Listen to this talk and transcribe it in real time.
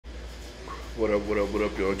What up, what up, what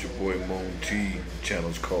up, y'all? It's your boy Moan T.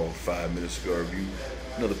 Channel's called 5 Minute Cigar Review.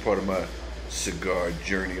 Another part of my cigar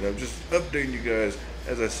journey. And I'm just updating you guys.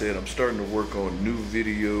 As I said, I'm starting to work on new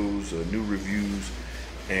videos, new reviews,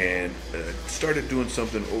 and started doing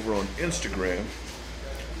something over on Instagram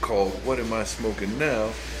called What Am I Smoking Now?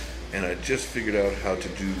 And I just figured out how to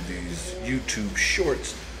do these YouTube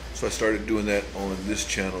shorts. So I started doing that on this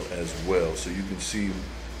channel as well. So you can see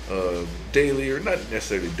daily, or not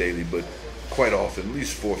necessarily daily, but quite often, at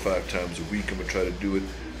least 4 or 5 times a week. I'm gonna try to do it.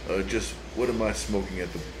 Just what am I smoking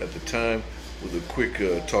at the time, with a quick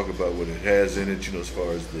talk about what it has in it, as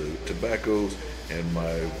far as the tobaccos, and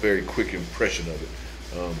my very quick impression of it.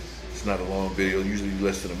 It's not a long video, usually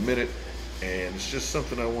less than a minute, and it's just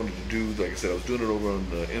something I wanted to do. Like I said, I was doing it over on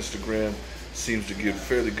Instagram. Seems to get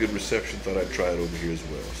fairly good reception. Thought I'd try it over here as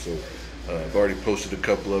well. So I've already posted a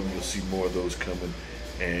couple of them. You'll see more of those coming.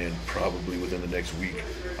 And probably within the next week,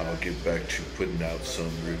 I'll get back to putting out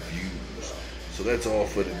some reviews. So that's all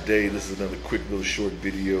for today. This is another quick little short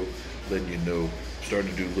video letting you know I'm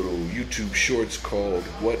starting to do little YouTube shorts called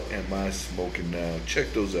What Am I Smoking Now?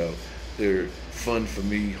 Check those out. They're fun for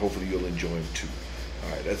me. Hopefully you'll enjoy them too.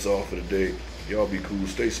 All right, that's all for today. Y'all be cool.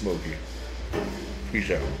 Stay smoky.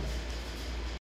 Peace out.